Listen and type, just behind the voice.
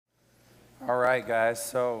All right, guys,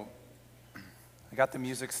 so I got the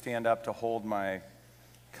music stand up to hold my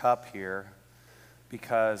cup here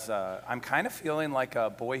because I'm kind of feeling like a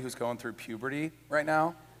boy who's going through puberty right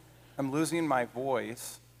now. I'm losing my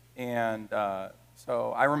voice, and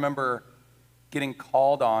so I remember getting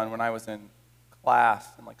called on when I was in class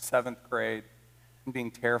in like 7th grade and being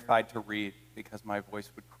terrified to read because my voice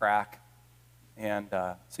would crack. And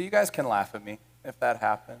so you guys can laugh at me if that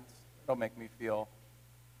happens. It'll make me feel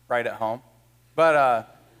right at home.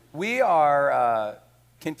 But we are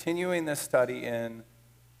continuing this study in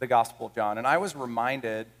the Gospel of John, and I was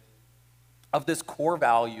reminded of this core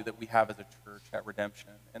value that we have as a church at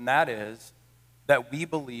Redemption, and that is that we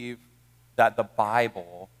believe that the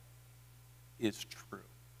Bible is true.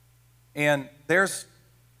 And there's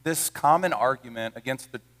this common argument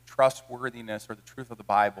against the trustworthiness or the truth of the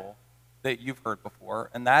Bible that you've heard before,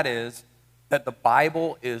 and that is that the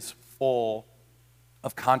Bible is full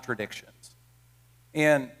of contradictions.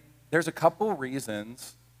 And there's a couple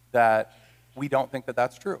reasons that we don't think that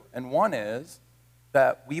that's true. And one is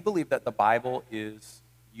that we believe that the Bible is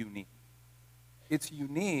unique. It's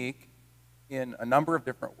unique in a number of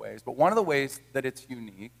different ways, but one of the ways that it's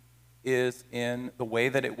unique is in the way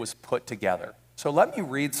that it was put together. So let me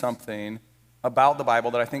read something about the Bible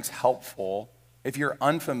that I think is helpful if you're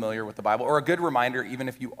unfamiliar with the Bible, or a good reminder, even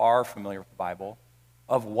if you are familiar with the Bible,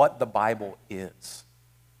 of what the Bible is.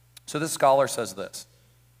 So this scholar says this: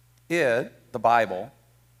 the Bible,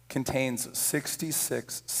 contains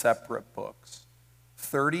 66 separate books,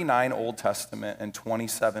 39 Old Testament and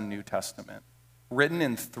 27 New Testament, written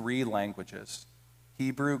in 3 languages,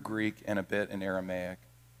 Hebrew, Greek, and a bit in Aramaic,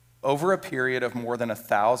 over a period of more than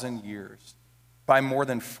 1,000 years, by more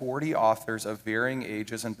than 40 authors of varying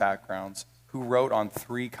ages and backgrounds who wrote on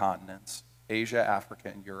 3 continents, Asia, Africa,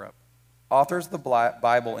 and Europe. Authors of the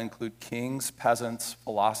Bible include kings, peasants,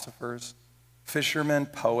 philosophers, fishermen,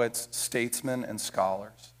 poets, statesmen, and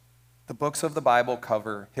scholars. The books of the Bible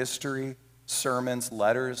cover history, sermons,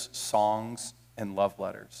 letters, songs, and love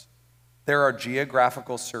letters. There are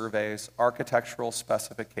geographical surveys, architectural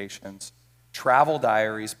specifications, travel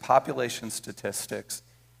diaries, population statistics,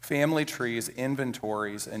 family trees,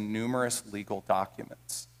 inventories, and numerous legal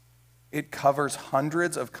documents. It covers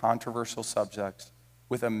hundreds of controversial subjects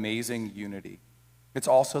with amazing unity. It's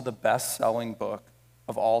also the best-selling book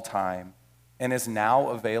of all time and is now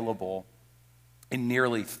available in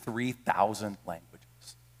nearly 3,000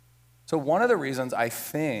 languages. So one of the reasons I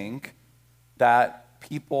think that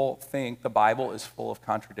people think the Bible is full of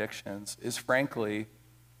contradictions is, frankly,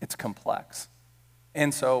 it's complex.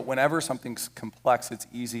 And so whenever something's complex, it's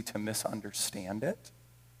easy to misunderstand it.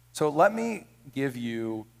 So let me give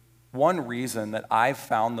you one reason that I've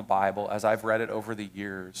found the Bible, as I've read it over the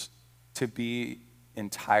years, to be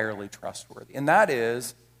entirely trustworthy. And that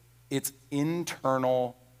is its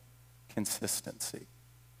internal consistency.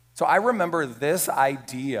 So I remember this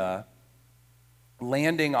idea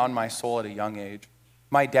landing on my soul at a young age.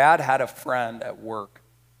 My dad had a friend at work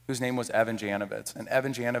whose name was Evan Janovitz, and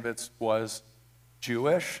Evan Janovitz was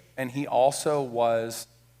Jewish, and he also was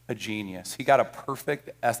a genius. He got a perfect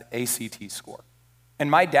ACT score. And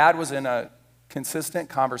my dad was in a consistent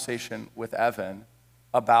conversation with Evan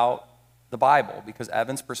about the Bible, because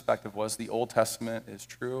Evan's perspective was the Old Testament is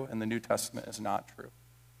true and the New Testament is not true.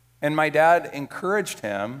 And my dad encouraged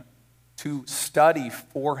him to study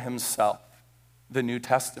for himself the New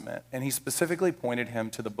Testament, and he specifically pointed him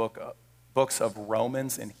to the books of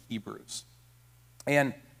Romans and Hebrews.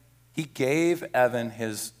 And he gave Evan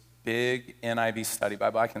his big NIV study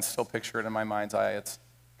Bible. I can still picture it in my mind's eye. It's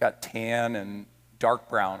got tan and dark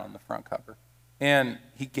brown on the front cover. And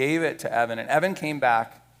he gave it to Evan, and Evan came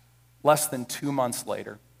back less than 2 months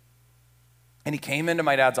later. And he came into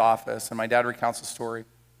my dad's office, and my dad recounts the story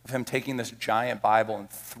of him taking this giant Bible and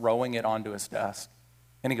throwing it onto his desk.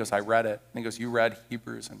 And he goes, I read it. And he goes, you read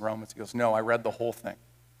Hebrews and Romans? He goes, no, I read the whole thing.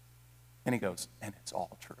 And he goes, and it's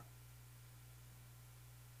all true.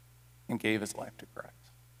 And gave his life to Christ.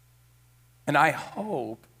 And I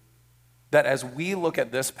hope that as we look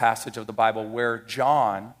at this passage of the Bible where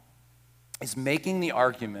John is making the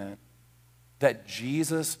argument that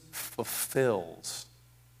Jesus fulfills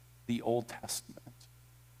the Old Testament,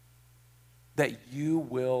 that you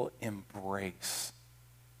will embrace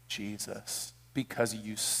Jesus because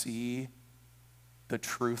you see the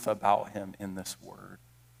truth about him in this word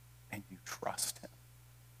and you trust him.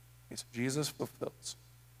 Okay, so Jesus fulfills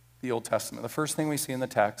the Old Testament. The first thing we see in the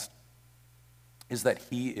text is that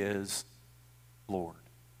he is Lord.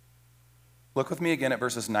 Look with me again at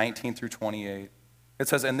verses 19 through 28. It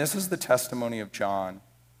says, and this is the testimony of John.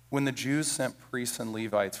 When the Jews sent priests and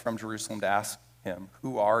Levites from Jerusalem to ask him,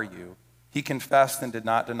 who are you? He confessed and did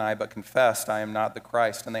not deny, but confessed, I am not the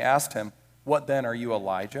Christ. And they asked him, what then, are you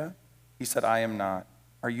Elijah? He said, I am not.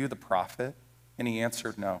 Are you the prophet? And he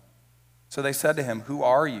answered, no. So they said to him, who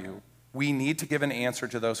are you? We need to give an answer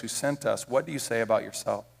to those who sent us. What do you say about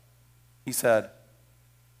yourself? He said,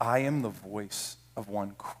 I am the voice of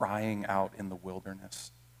one crying out in the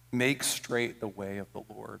wilderness. Make straight the way of the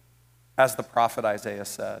Lord, as the prophet Isaiah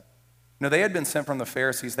said. Now they had been sent from the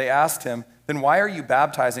Pharisees. They asked him, then why are you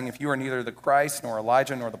baptizing if you are neither the Christ, nor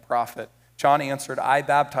Elijah, nor the prophet? John answered, I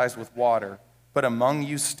baptize with water, but among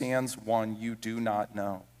you stands one you do not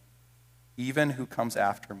know, even who comes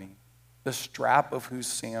after me, the strap of whose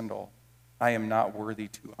sandal I am not worthy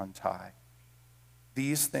to untie.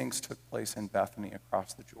 These things took place in Bethany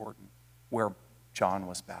across the Jordan, where John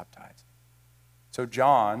was baptized. So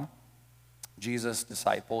John, Jesus'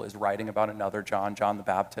 disciple, is writing about another John, John the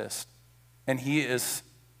Baptist, and he is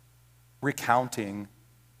recounting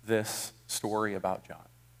this story about John.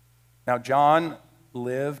 Now, John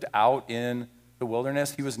lived out in the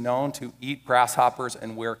wilderness. He was known to eat grasshoppers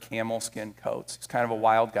and wear camel skin coats. He's kind of a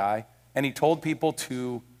wild guy. And he told people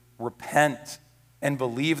to repent and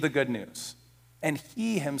believe the good news. And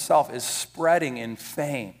he himself is spreading in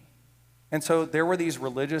fame. And so there were these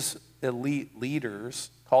religious elite leaders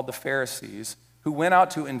called the Pharisees who went out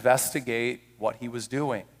to investigate what he was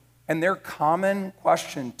doing. And their common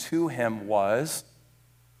question to him was,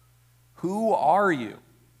 who are you?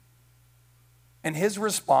 And his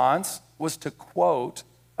response was to quote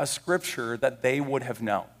a scripture that they would have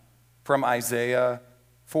known from Isaiah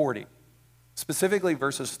 40, specifically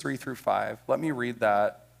verses 3 through 5. Let me read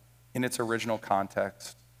that in its original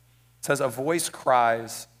context. It says, a voice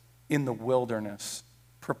cries in the wilderness,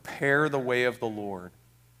 prepare the way of the Lord.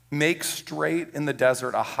 Make straight in the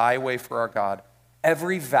desert a highway for our God.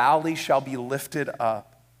 Every valley shall be lifted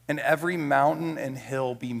up, and every mountain and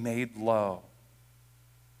hill be made low.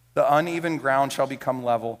 The uneven ground shall become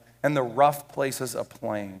level, and the rough places a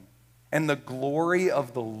plain. And the glory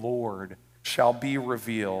of the Lord shall be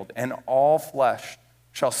revealed, and all flesh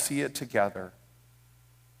shall see it together.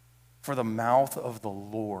 For the mouth of the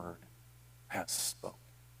Lord has spoken.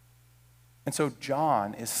 And so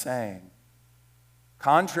John is saying,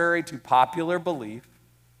 contrary to popular belief,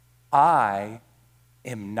 I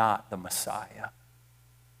am not the Messiah.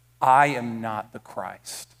 I am not the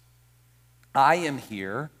Christ. I am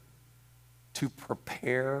here to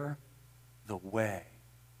prepare the way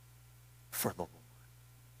for the Lord.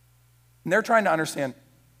 And they're trying to understand,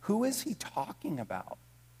 who is he talking about?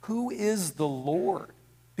 Who is the Lord?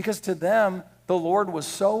 Because to them, the Lord was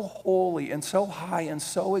so holy and so high and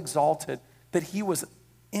so exalted that he was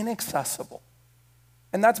inaccessible.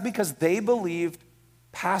 And that's because they believed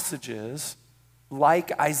passages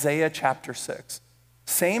like Isaiah chapter 6.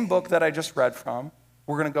 Same book that I just read from.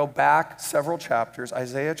 We're going to go back several chapters,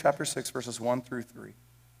 Isaiah chapter 6, verses 1 through 3.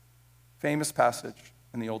 Famous passage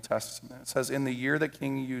in the Old Testament. It says, in the year that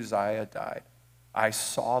King Uzziah died, I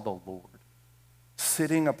saw the Lord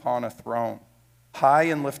sitting upon a throne, high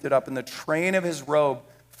and lifted up, and the train of his robe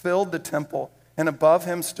filled the temple, and above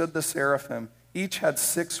him stood the seraphim. Each had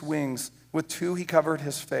 6 wings. With 2 he covered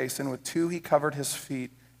his face, and with 2 he covered his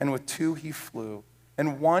feet, and with 2 he flew.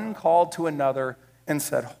 And one called to another and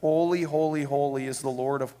said, holy, holy, holy is the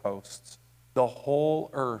Lord of hosts. The whole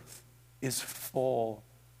earth is full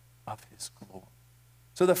of his glory.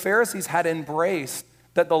 So the Pharisees had embraced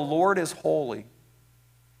that the Lord is holy,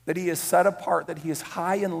 that he is set apart, that he is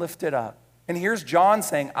high and lifted up. And here's John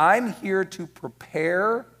saying, I'm here to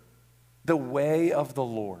prepare the way of the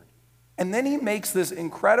Lord. And then he makes this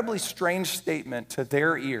incredibly strange statement to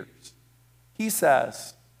their ears. He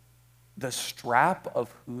says, the strap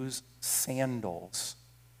of whose sandals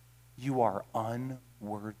you are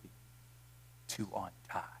unworthy to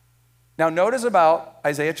untie. Now notice about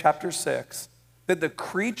Isaiah chapter 6 that the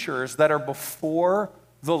creatures that are before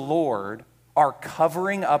the Lord are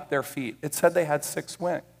covering up their feet. It said they had 6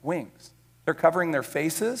 wings. They're covering their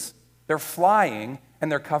faces, they're flying,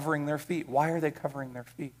 and they're covering their feet. Why are they covering their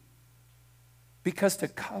feet? Because to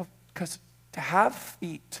have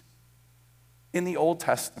feet in the Old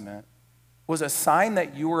Testament was a sign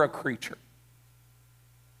that you were a creature.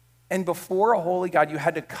 And before a holy God, you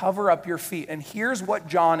had to cover up your feet. And here's what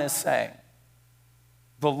John is saying.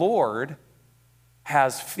 The Lord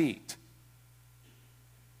has feet.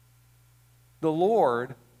 The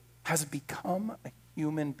Lord has become a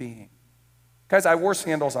human being. Guys, I wore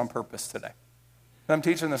sandals on purpose today. I'm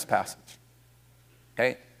teaching this passage.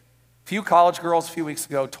 Okay? A few college girls a few weeks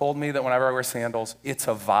ago told me that whenever I wear sandals, it's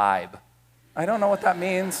a vibe. I don't know what that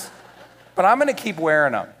means, but I'm going to keep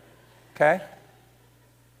wearing them. Okay?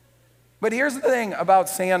 But here's the thing about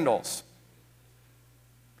sandals.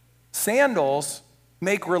 Sandals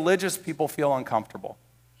make religious people feel uncomfortable,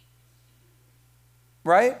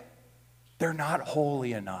 right? They're not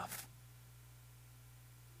holy enough.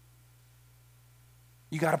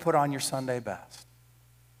 You got to put on your Sunday best.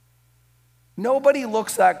 Nobody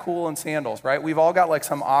looks that cool in sandals, right? We've all got like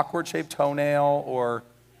some awkward shaped toenail, or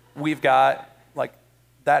we've got like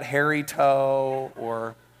that hairy toe,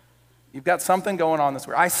 or you've got something going on this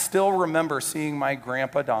way. I still remember seeing my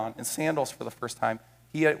grandpa Don in sandals for the first time.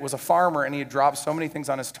 He was a farmer, and he had dropped so many things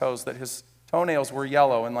on his toes that his toenails were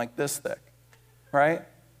yellow and like this thick, right?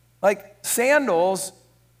 Like sandals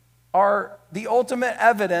are the ultimate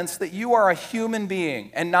evidence that you are a human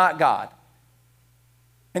being and not God.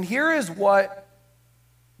 And here is what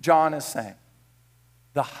John is saying.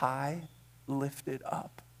 The high, lifted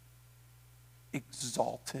up,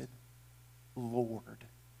 exalted Lord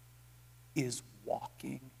is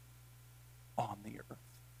walking on the earth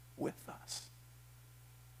with us.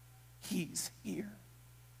 He's here.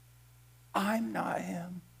 I'm not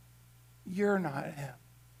him. You're not him.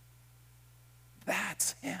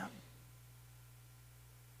 That's him.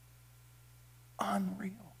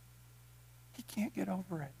 Unreal. He can't get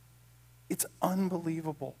over it. It's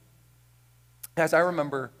unbelievable. Guys, I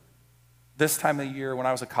remember this time of the year when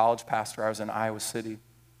I was a college pastor, I was in Iowa City,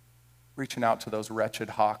 reaching out to those wretched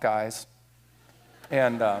Hawkeyes.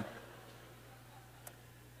 And,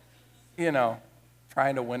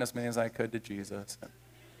 trying to win as many as I could to Jesus.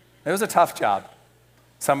 It was a tough job.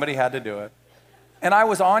 Somebody had to do it. And I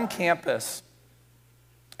was on campus,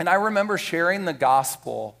 and I remember sharing the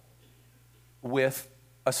gospel with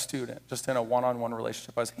a student, just in a one-on-one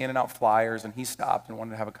relationship. I was handing out flyers, and he stopped and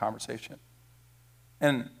wanted to have a conversation.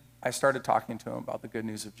 And I started talking to him about the good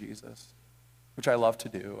news of Jesus, which I love to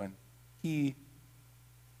do. And he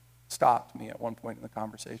stopped me at one point in the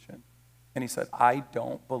conversation, and he said, I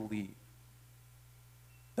don't believe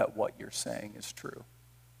that what you're saying is true,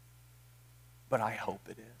 but I hope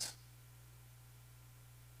it is.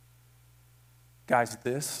 Guys,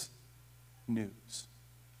 this news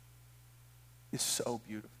is so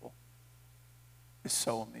beautiful, is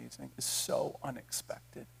so amazing, is so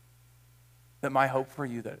unexpected, that my hope for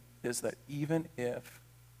you is that even if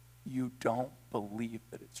you don't believe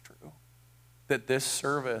that it's true, that this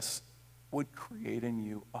service would create in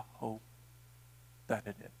you a hope that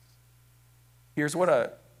it is. Here's what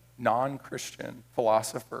a non-Christian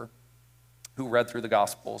philosopher who read through the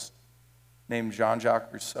Gospels named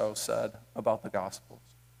Jean-Jacques Rousseau said about the Gospels.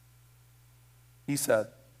 He said,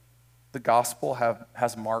 the Gospel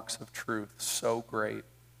has marks of truth so great,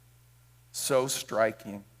 so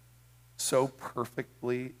striking, so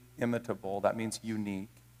perfectly imitable, that means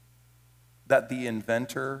unique, that the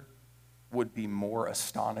inventor would be more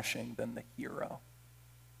astonishing than the hero.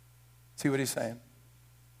 See what he's saying?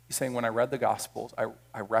 He's saying, when I read the Gospels,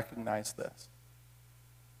 I recognized this.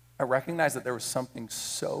 I recognized that there was something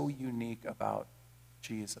so unique about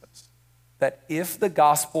Jesus, that if the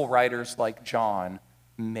gospel writers like John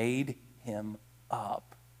made him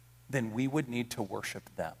up, then we would need to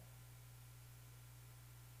worship them.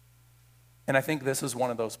 And I think this is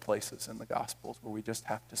one of those places in the Gospels where we just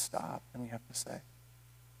have to stop and we have to say,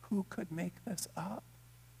 who could make this up?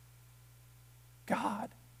 God,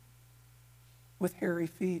 with hairy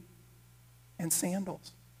feet and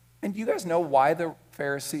sandals. And do you guys know why the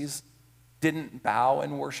Pharisees didn't bow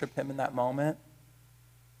and worship him in that moment?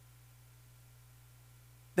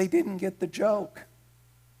 They didn't get the joke.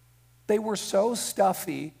 They were so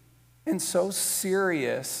stuffy and so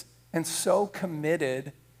serious and so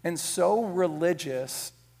committed and so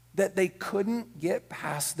religious that they couldn't get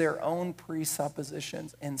past their own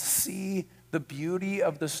presuppositions and see the beauty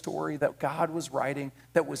of the story that God was writing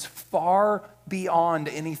that was far beyond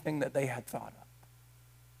anything that they had thought of.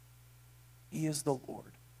 He is the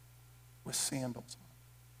Lord with sandals on.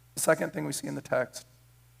 The second thing we see in the text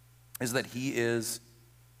is that he is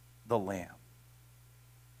the Lamb.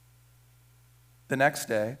 The next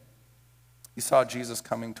day, he saw Jesus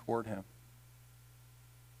coming toward him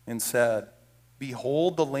and said,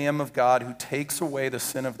 behold the Lamb of God who takes away the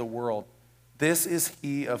sin of the world. This is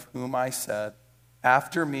he of whom I said,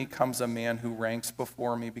 after me comes a man who ranks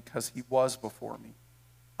before me because he was before me.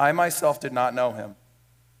 I myself did not know him,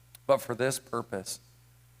 but for this purpose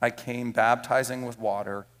I came baptizing with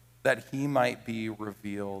water that he might be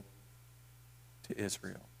revealed to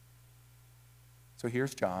Israel. So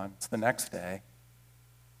here's John. It's the next day,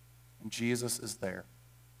 and Jesus is there.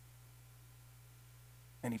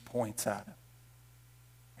 And he points at him,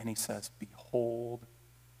 and he says, behold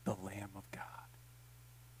the Lamb of God.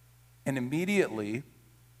 And immediately,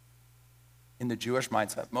 in the Jewish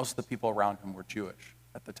mindset, most of the people around him were Jewish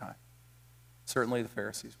at the time. Certainly the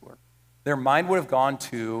Pharisees were. Their mind would have gone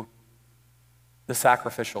to the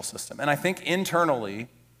sacrificial system. And I think internally,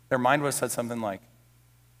 their mind would have said something like,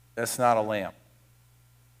 that's not a lamb,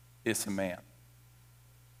 it's a man.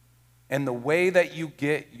 And the way that you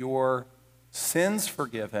get your sins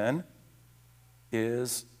forgiven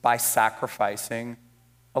is by sacrificing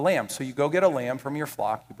a lamb. So you go get a lamb from your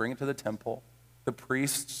flock, you bring it to the temple. The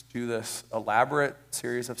priests do this elaborate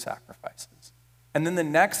series of sacrifices. And then the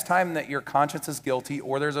next time that your conscience is guilty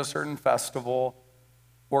or there's a certain festival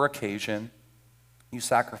or occasion, you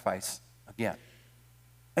sacrifice again.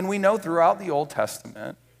 And we know throughout the Old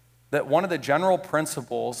Testament that one of the general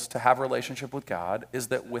principles to have a relationship with God is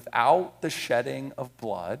that without the shedding of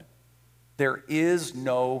blood, there is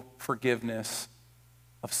no forgiveness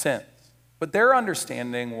of sins. But their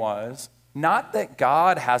understanding was not that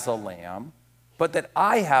God has a lamb, but that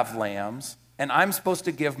I have lambs, and I'm supposed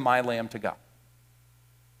to give my lamb to God.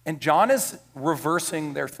 And John is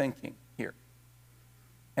reversing their thinking here.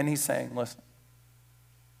 And he's saying, listen,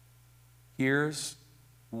 here's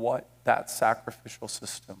what that sacrificial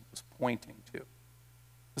system was pointing to.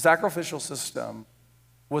 The sacrificial system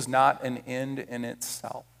was not an end in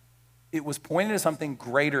itself. It was pointing to something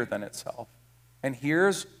greater than itself. And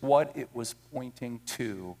here's what it was pointing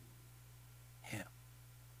to: him.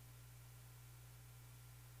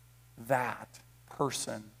 That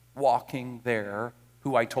person walking there,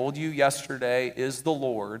 who I told you yesterday is the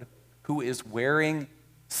Lord, who is wearing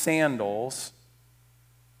sandals,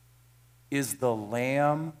 is the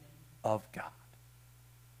Lamb of God.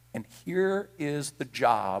 And here is the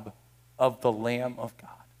job of the Lamb of God: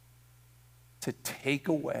 to take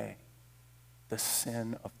away the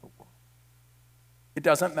sin of the world. It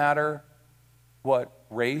doesn't matter what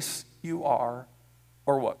race you are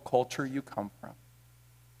or what culture you come from.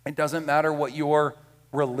 It doesn't matter what your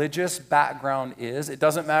religious background is. It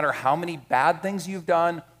doesn't matter how many bad things you've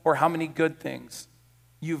done or how many good things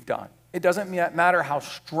you've done. It doesn't matter how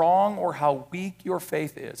strong or how weak your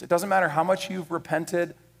faith is. It doesn't matter how much you've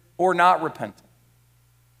repented or not repented.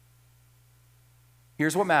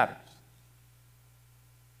 Here's what matters: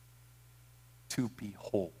 to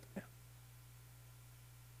behold him.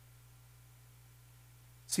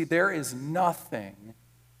 See, there is nothing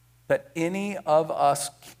that any of us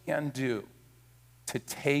can do to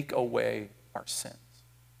take away our sins.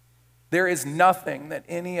 There is nothing that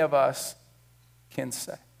any of us can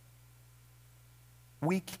say.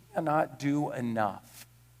 We cannot do enough.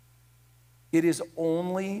 It is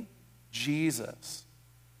only Jesus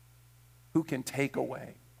who can take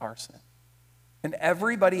away our sin. And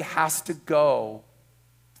everybody has to go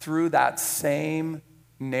through that same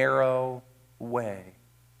narrow way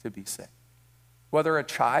to be saved, whether a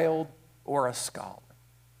child or a scholar.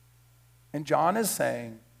 And John is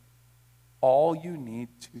saying, all you need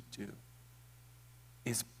to do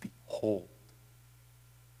is behold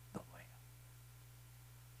the Lamb.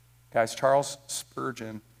 Guys, Charles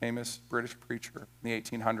Spurgeon, famous British preacher in the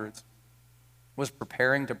 1800s, was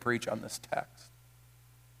preparing to preach on this text.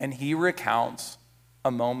 And he recounts a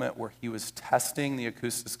moment where he was testing the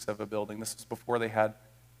acoustics of a building. This was before they had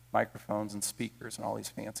microphones and speakers and all these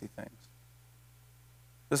fancy things.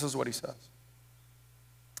 This is what he says.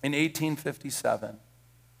 In 1857,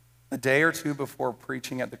 a day or two before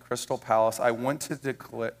preaching at the Crystal Palace, I went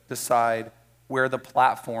to decide where the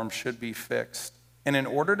platform should be fixed. And in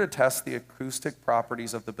order to test the acoustic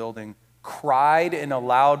properties of the building, cried in a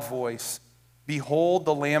loud voice, "Behold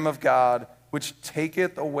the Lamb of God, which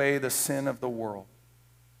taketh away the sin of the world."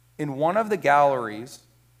 In one of the galleries,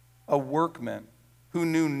 a workman who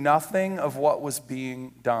knew nothing of what was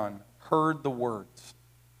being done heard the words,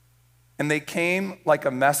 and they came like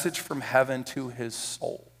a message from heaven to his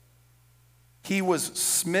soul. He was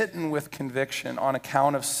smitten with conviction on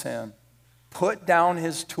account of sin, put down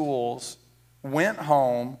his tools, went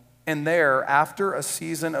home, and there, after a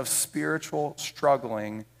season of spiritual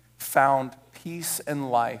struggling, found peace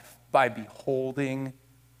and life by beholding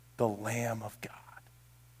the Lamb of God.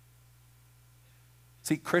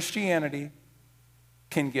 See, Christianity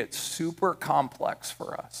can get super complex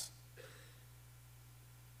for us.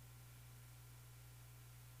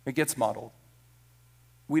 It gets muddled.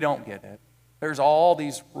 We don't get it. There's all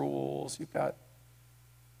these rules. You've got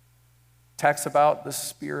texts about the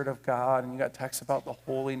Spirit of God, and you've got texts about the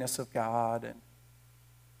holiness of God. And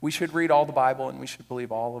we should read all the Bible, and we should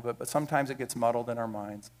believe all of it, but sometimes it gets muddled in our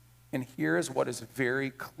minds. And here's what is very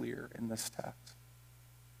clear in this text.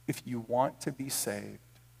 If you want to be saved,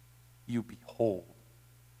 you behold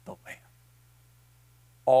the Lamb.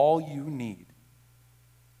 All you need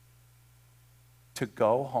to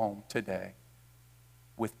go home today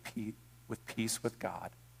with peace with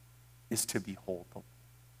God is to behold the Lamb.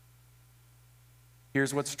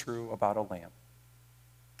 Here's what's true about a lamb.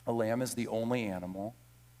 A lamb is the only animal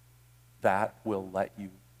that will let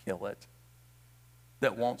you kill it,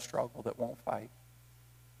 that won't struggle, that won't fight.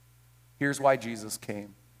 Here's why Jesus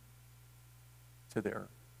came to the earth,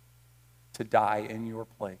 to die in your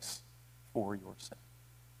place for your sin.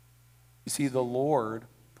 You see, the Lord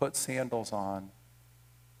put sandals on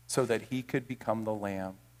so that he could become the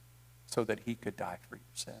lamb, so that he could die for your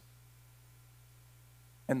sin.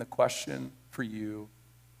 And the question for you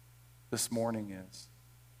this morning is,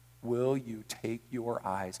 will you take your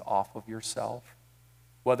eyes off of yourself,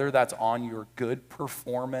 whether that's on your good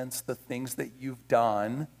performance, the things that you've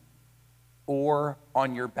done, or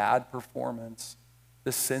on your bad performance,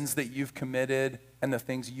 the sins that you've committed and the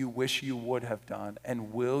things you wish you would have done,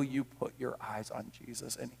 and will you put your eyes on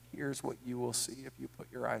Jesus? And here's what you will see if you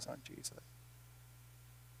put your eyes on Jesus.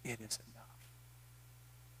 It is enough.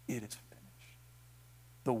 It is finished.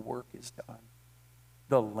 The work is done.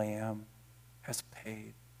 The Lamb has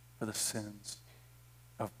paid for the sins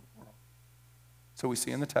of the world. So we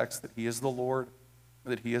see in the text that he is the Lord,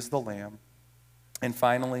 that he is the Lamb, and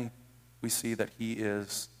finally, we see that he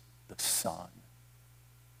is the Son.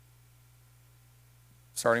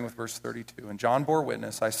 Starting with verse 32. And John bore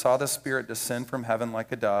witness, I saw the Spirit descend from heaven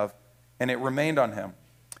like a dove, and it remained on him.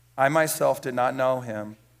 I myself did not know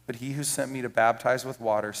him, but he who sent me to baptize with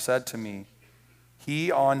water said to me,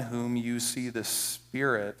 he on whom you see the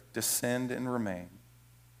Spirit descend and remain,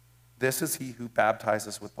 this is he who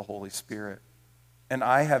baptizes with the Holy Spirit. And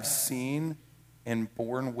I have seen and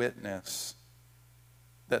borne witness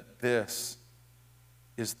that this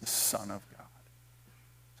is the Son of God.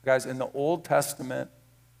 So guys, in the Old Testament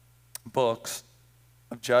books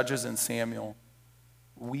of Judges and Samuel,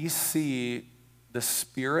 we see the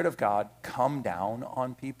Spirit of God come down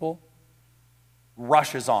on people,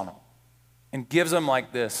 rushes on them, and gives them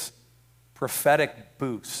like this prophetic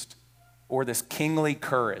boost or this kingly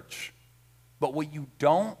courage. But what you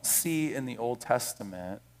don't see in the Old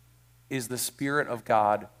Testament is the Spirit of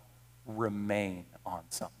God remain on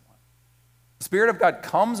someone. The Spirit of God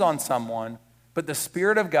comes on someone, but the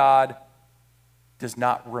Spirit of God does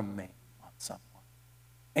not remain on someone.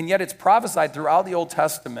 And yet it's prophesied throughout the Old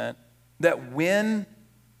Testament that when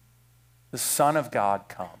the Son of God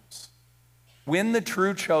comes, when the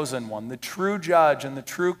true chosen one, the true judge and the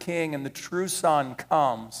true king and the true Son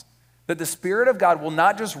comes, that the Spirit of God will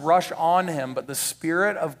not just rush on him, but the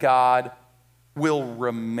Spirit of God will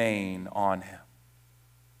remain on him.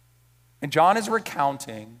 And John is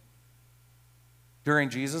recounting during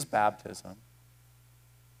Jesus' baptism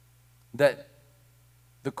that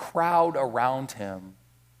the crowd around him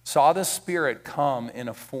saw the Spirit come in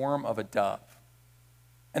a form of a dove.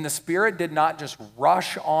 And the Spirit did not just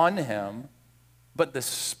rush on him, but the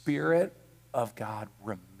Spirit of God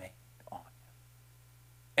remained on him.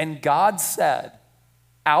 And God said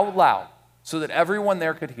out loud, so that everyone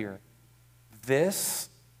there could hear, this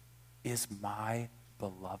is my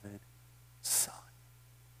beloved Son.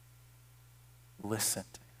 Listen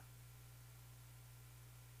to him.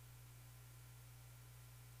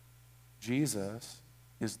 Jesus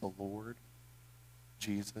is the Lord.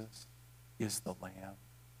 Jesus is the Lamb.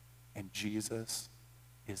 And Jesus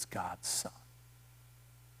is God's Son.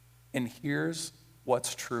 And here's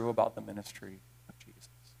what's true about the ministry of Jesus.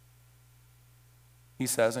 He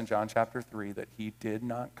says in John chapter 3 that he did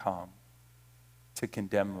not come to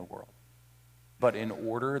condemn the world, but in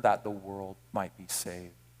order that the world might be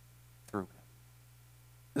saved through him.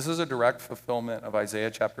 This is a direct fulfillment of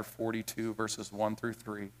Isaiah chapter 42, verses 1 through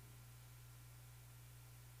 3.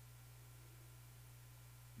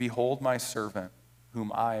 Behold my servant,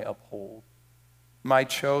 whom I uphold, my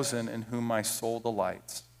chosen in whom my soul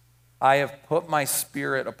delights. I have put my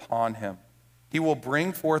Spirit upon him. He will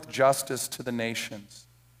bring forth justice to the nations.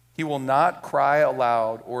 He will not cry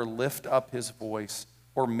aloud or lift up his voice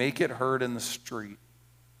or make it heard in the street.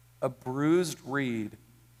 A bruised reed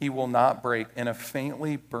he will not break, and a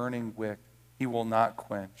faintly burning wick he will not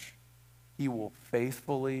quench. He will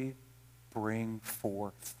faithfully bring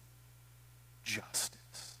forth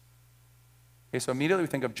justice. Okay, so immediately we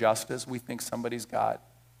think of justice. We think somebody's got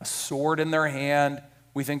a sword in their hand.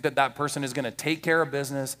 We think that that person is going to take care of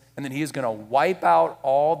business, and then he is going to wipe out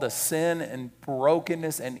all the sin and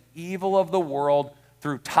brokenness and evil of the world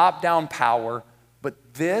through top-down power.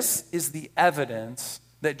 But this is the evidence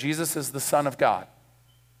that Jesus is the Son of God.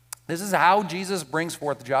 This is how Jesus brings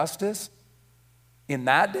forth justice in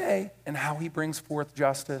that day and how he brings forth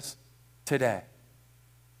justice today.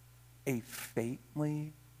 A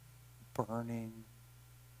faintly burning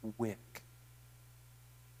wick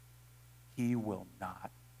he will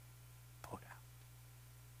not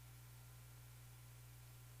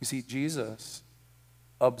You see, Jesus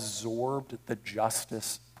absorbed the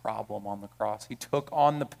justice problem on the cross. He took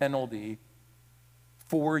on the penalty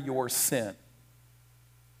for your sin.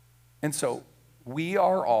 And so we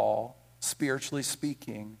are all, spiritually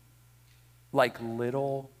speaking, like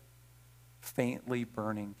little faintly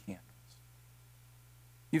burning candles.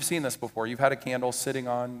 You've seen this before. You've had a candle sitting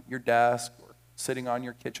on your desk or sitting on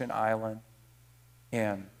your kitchen island,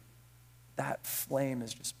 and that flame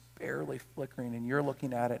is just barely flickering, and you're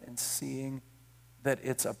looking at it and seeing that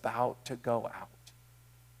it's about to go out.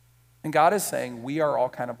 And God is saying we are all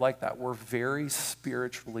kind of like that. We're very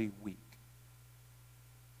spiritually weak.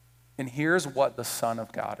 And here's what the Son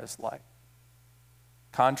of God is like,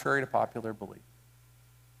 contrary to popular belief.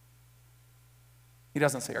 He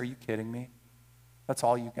doesn't say, "Are you kidding me? That's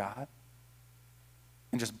all you got?"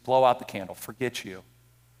 And just blow out the candle. Forget you.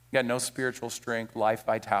 You got no spiritual strength, life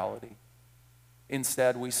vitality.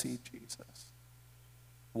 Instead, we see Jesus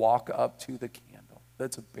walk up to the candle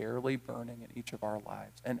that's barely burning in each of our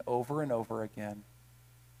lives. And over again,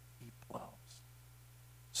 he blows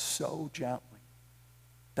so gently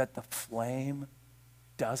that the flame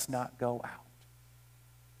does not go out,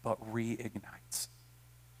 but reignites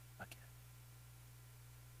again.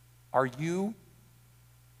 Are you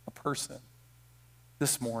a person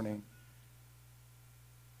this morning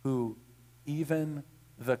who even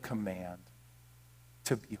the command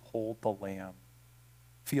to behold the Lamb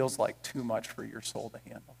feels like too much for your soul to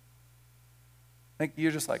handle? Like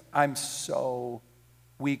you're just like, I'm so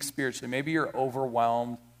weak spiritually. Maybe you're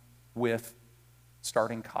overwhelmed with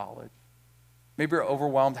starting college. Maybe you're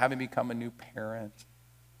overwhelmed having become a new parent,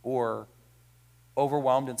 or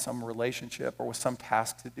overwhelmed in some relationship, or with some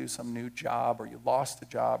task to do some new job, or you lost a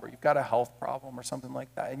job, or you've got a health problem or something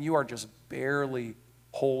like that, and you are just barely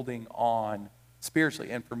holding on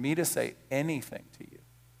spiritually. And for me to say anything to you,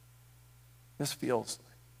 this feels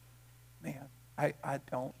like, man, I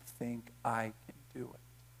don't think I can do it.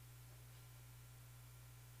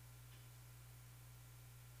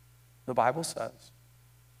 The Bible says,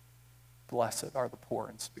 blessed are the poor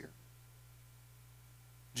in spirit.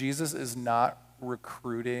 Jesus is not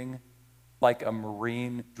recruiting like a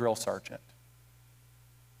Marine drill sergeant.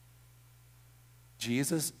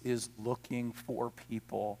 Jesus is looking for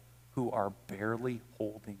people who are barely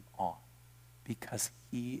holding on because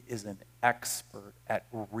he is an expert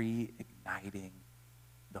at reigniting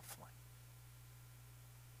the flame.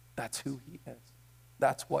 That's who he is.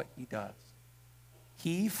 That's what he does.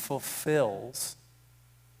 He fulfills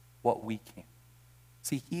what we can't.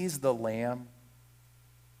 See, he's the Lamb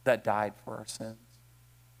that died for our sins.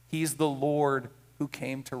 He's the Lord who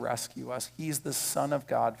came to rescue us. He's the Son of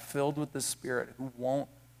God filled with the Spirit who won't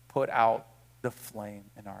put out the flame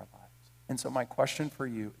in our lives. And so my question for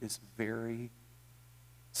you is very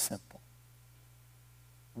simple.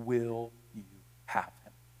 Will you have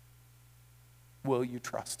him? Will you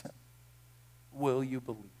trust him? Will you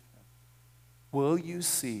believe him? Will you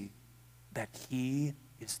see that he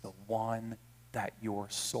is the one that your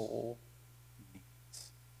soul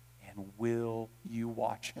needs? And will you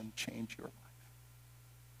watch him change your life?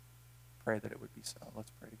 Pray that it would be so.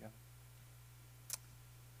 Let's pray together.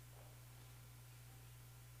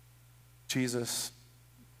 Jesus,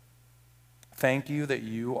 thank you that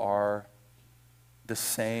you are the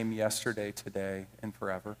same yesterday, today, and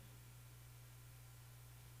forever.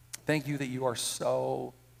 Thank you that you are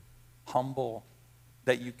so humble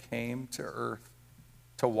that you came to earth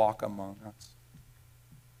to walk among us.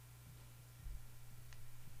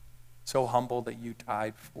 So humble that you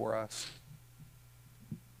died for us.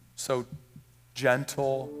 So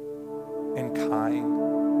gentle and kind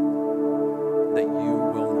that you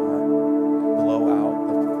will not blow out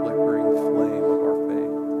the flickering flame of our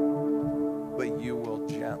faith, but you will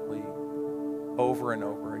gently, over and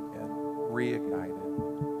over again, reignite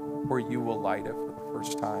it, or you will light it for the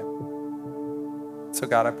first time. So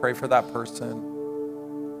God, I pray for that person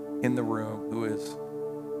in the room who is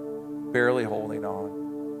barely holding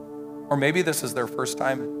on. Or maybe this is their first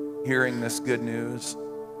time hearing this good news,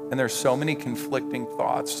 and there's so many conflicting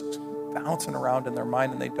thoughts bouncing around in their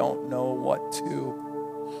mind, and they don't know what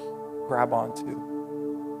to grab onto.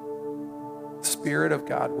 Spirit of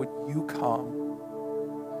God, would you come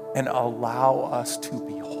and allow us to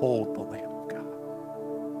behold the Lamb of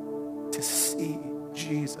God, to see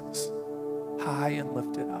Jesus high and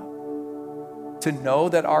lifted up, to know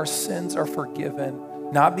that our sins are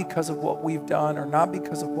forgiven, not because of what we've done, or not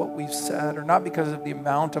because of what we've said, or not because of the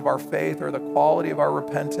amount of our faith or the quality of our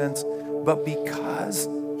repentance, but because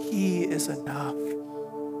he is enough.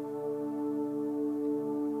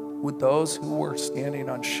 Would those who were standing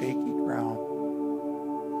on shaky ground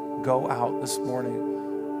go out this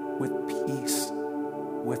morning with peace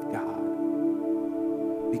with God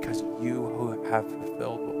because you who have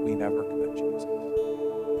fulfilled what we never could, Jesus.